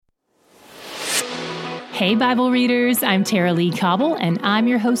Hey, Bible readers, I'm Tara Lee Cobble, and I'm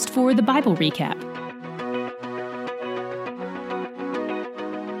your host for the Bible Recap.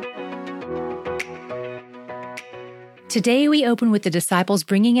 Today we open with the disciples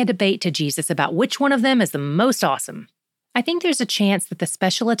bringing a debate to Jesus about which one of them is the most awesome. I think there's a chance that the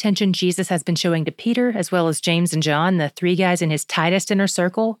special attention Jesus has been showing to Peter, as well as James and John, the three guys in his tightest inner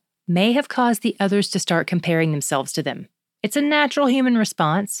circle, may have caused the others to start comparing themselves to them. It's a natural human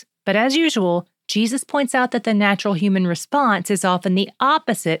response, but as usual, Jesus points out that the natural human response is often the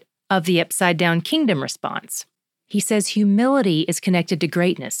opposite of the upside-down kingdom response. He says humility is connected to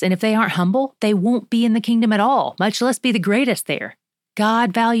greatness, and if they aren't humble, they won't be in the kingdom at all, much less be the greatest there.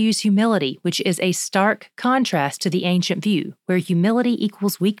 God values humility, which is a stark contrast to the ancient view, where humility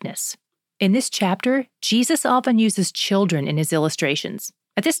equals weakness. In this chapter, Jesus often uses children in his illustrations.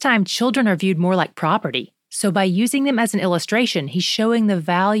 At this time, children are viewed more like property. So by using them as an illustration, he's showing the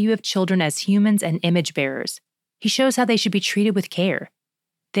value of children as humans and image bearers. He shows how they should be treated with care.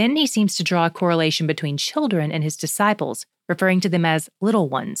 Then he seems to draw a correlation between children and his disciples, referring to them as little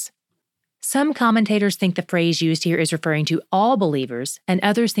ones. Some commentators think the phrase used here is referring to all believers, and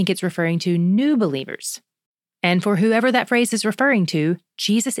others think it's referring to new believers. And for whoever that phrase is referring to,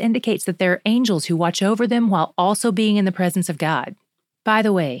 Jesus indicates that there are angels who watch over them while also being in the presence of God. By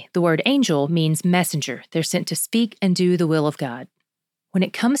the way, the word angel means messenger. They're sent to speak and do the will of God. When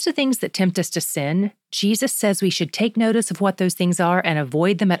it comes to things that tempt us to sin, Jesus says we should take notice of what those things are and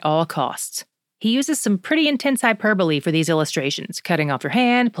avoid them at all costs. He uses some pretty intense hyperbole for these illustrations, cutting off your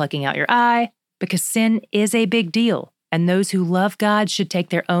hand, plucking out your eye, because sin is a big deal, and those who love God should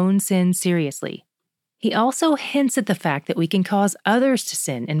take their own sin seriously. He also hints at the fact that we can cause others to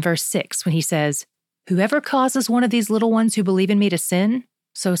sin in verse 6 when he says, "Whoever causes one of these little ones who believe in me to sin,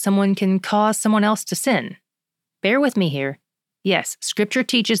 so someone can cause someone else to sin." Bear with me here. Yes, Scripture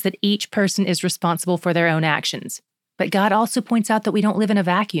teaches that each person is responsible for their own actions. But God also points out that we don't live in a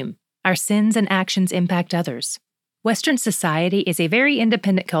vacuum. Our sins and actions impact others. Western society is a very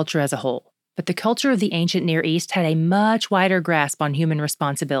independent culture as a whole, but the culture of the ancient Near East had a much wider grasp on human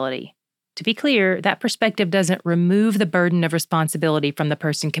responsibility. To be clear, that perspective doesn't remove the burden of responsibility from the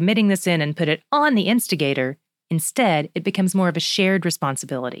person committing the sin and put it on the instigator. Instead, it becomes more of a shared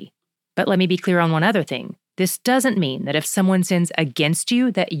responsibility. But let me be clear on one other thing. This doesn't mean that if someone sins against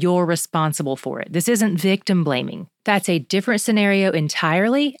you, that you're responsible for it. This isn't victim blaming. That's a different scenario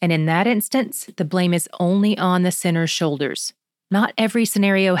entirely, and in that instance, the blame is only on the sinner's shoulders. Not every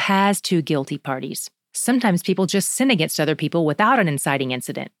scenario has two guilty parties. Sometimes people just sin against other people without an inciting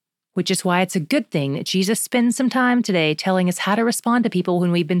incident. Which is why it's a good thing that Jesus spends some time today telling us how to respond to people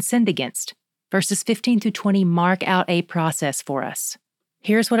when we've been sinned against. Verses 15 through 20 mark out a process for us.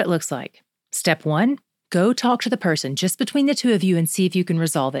 Here's what it looks like. Step 1, go talk to the person just between the two of you and see if you can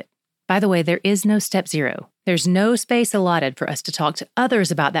resolve it. By the way, there is no step 0. There's no space allotted for us to talk to others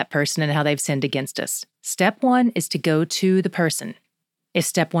about that person and how they've sinned against us. Step 1 is to go to the person. If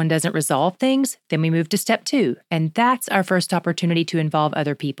step 1 doesn't resolve things, then we move to step 2, and that's our first opportunity to involve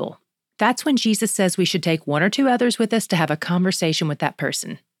other people. That's when Jesus says we should take 1 or 2 others with us to have a conversation with that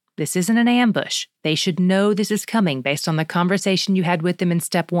person. This isn't an ambush. They should know this is coming based on the conversation you had with them in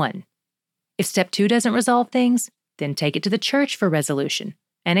step 1. If step 2 doesn't resolve things, then take it to the church for resolution.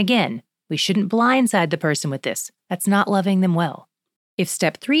 And again, we shouldn't blindside the person with this. That's not loving them well. If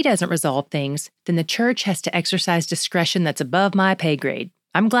step 3 doesn't resolve things, then the church has to exercise discretion that's above my pay grade.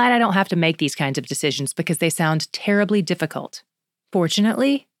 I'm glad I don't have to make these kinds of decisions because they sound terribly difficult.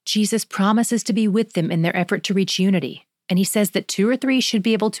 Fortunately, Jesus promises to be with them in their effort to reach unity, and he says that 2 or 3 should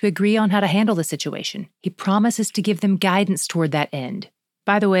be able to agree on how to handle the situation. He promises to give them guidance toward that end.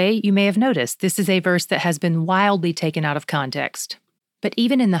 By the way, you may have noticed this is a verse that has been wildly taken out of context. But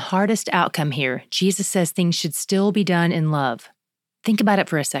even in the hardest outcome here, Jesus says things should still be done in love. Think about it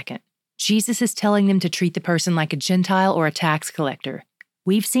for a second. Jesus is telling them to treat the person like a Gentile or a tax collector.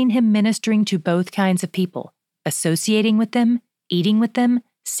 We've seen him ministering to both kinds of people, associating with them, eating with them,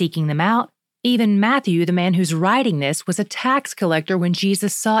 seeking them out. Even Matthew, the man who's writing this, was a tax collector when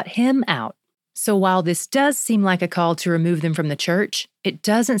Jesus sought him out. So while this does seem like a call to remove them from the church, it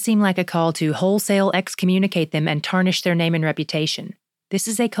doesn't seem like a call to wholesale excommunicate them and tarnish their name and reputation. This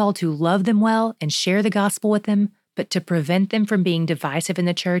is a call to love them well and share the gospel with them, but to prevent them from being divisive in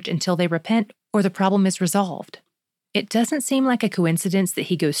the church until they repent or the problem is resolved. It doesn't seem like a coincidence that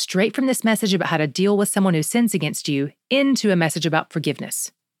he goes straight from this message about how to deal with someone who sins against you into a message about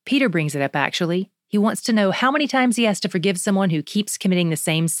forgiveness. Peter brings it up, actually. He wants to know how many times he has to forgive someone who keeps committing the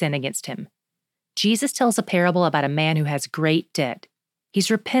same sin against him. Jesus tells a parable about a man who has great debt.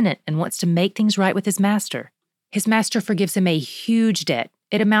 He's repentant and wants to make things right with his master. His master forgives him a huge debt,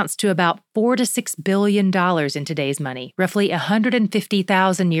 It amounts to about $4 to $6 billion in today's money, roughly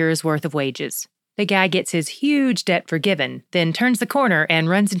 150,000 years worth of wages. The guy gets his huge debt forgiven, then turns the corner and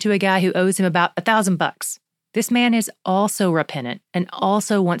runs into a guy who owes him about $1,000. This man is also repentant and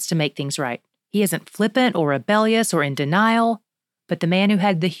also wants to make things right. He isn't flippant or rebellious or in denial, but the man who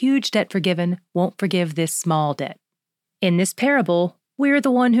had the huge debt forgiven won't forgive this small debt. In this parable, we're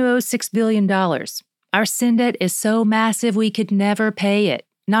the one who owes $6 billion. Our sin debt is so massive we could never pay it,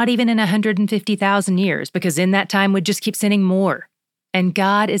 not even in 150,000 years, because in that time we'd just keep sinning more. And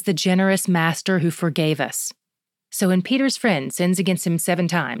God is the generous master who forgave us. So when Peter's friend sins against him 7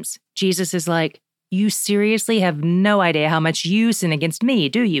 times, Jesus is like, "You seriously have no idea how much you sin against me,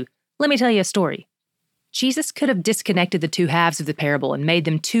 do you? Let me tell you a story." Jesus could have disconnected the 2 halves of the parable and made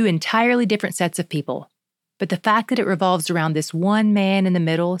them 2 entirely different sets of people. But the fact that it revolves around this one man in the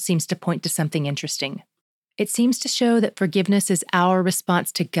middle seems to point to something interesting. It seems to show that forgiveness is our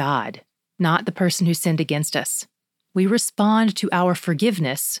response to God, not the person who sinned against us. We respond to our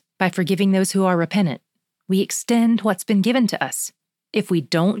forgiveness by forgiving those who are repentant. We extend what's been given to us. If we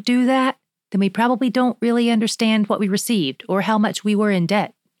don't do that, then we probably don't really understand what we received or how much we were in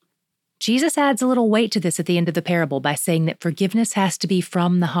debt. Jesus adds a little weight to this at the end of the parable by saying that forgiveness has to be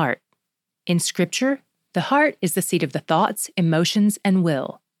from the heart. In Scripture, the heart is the seat of the thoughts, emotions, and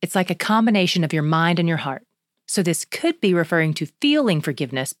will. It's like a combination of your mind and your heart. So this could be referring to feeling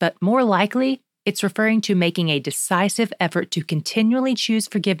forgiveness, but more likely, it's referring to making a decisive effort to continually choose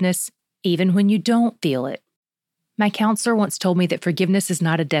forgiveness even when you don't feel it. My counselor once told me that forgiveness is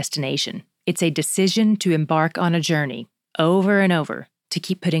not a destination. It's a decision to embark on a journey, over and over, to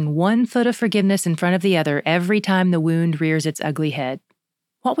keep putting one foot of forgiveness in front of the other every time the wound rears its ugly head.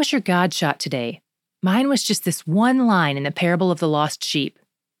 What was your God shot today? Mine was just this one line in the parable of the lost sheep.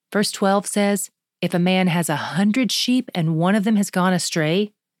 Verse 12 says, "If a man has 100 sheep and one of them has gone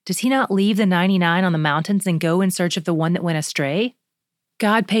astray, does he not leave the 99 on the mountains and go in search of the one that went astray?"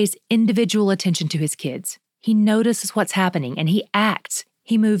 God pays individual attention to his kids. He notices what's happening and he acts.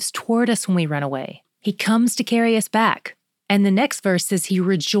 He moves toward us when we run away. He comes to carry us back. And the next verse says he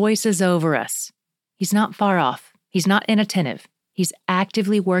rejoices over us. He's not far off. He's not inattentive. He's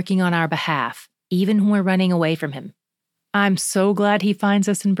actively working on our behalf, even when we're running away from him. I'm so glad he finds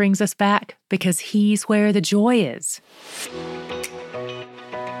us and brings us back, because he's where the joy is.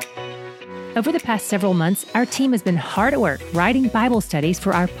 Over the past several months, our team has been hard at work writing Bible studies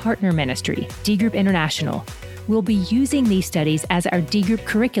for our partner ministry, D Group International. We'll be using these studies as our D Group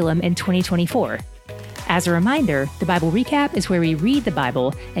curriculum in 2024. As a reminder, the Bible Recap is where we read the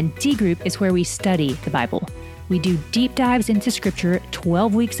Bible, and D Group is where we study the Bible. We do deep dives into Scripture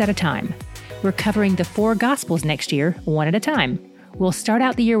 12 weeks at a time. We're covering the 4 Gospels next year, one at a time. We'll start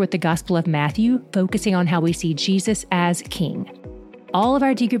out the year with the Gospel of Matthew, focusing on how we see Jesus as King. All of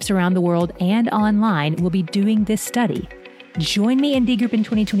our D Groups around the world and online will be doing this study. Join me in D Group in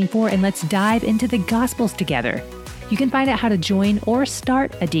 2024 and let's dive into the Gospels together. You can find out how to join or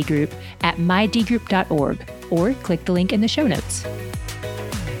start a D Group at mydgroup.org or click the link in the show notes.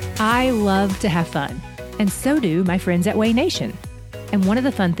 I love to have fun, and so do my friends at Way Nation. And one of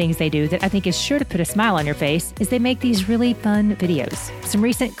the fun things they do that I think is sure to put a smile on your face is they make these really fun videos. Some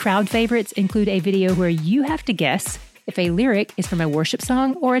recent crowd favorites include a video where you have to guess if a lyric is from a worship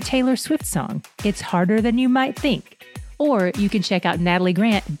song or a Taylor Swift song. It's harder than you might think. Or you can check out Natalie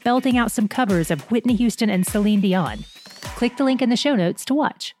Grant belting out some covers of Whitney Houston and Celine Dion. Click the link in the show notes to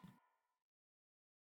watch.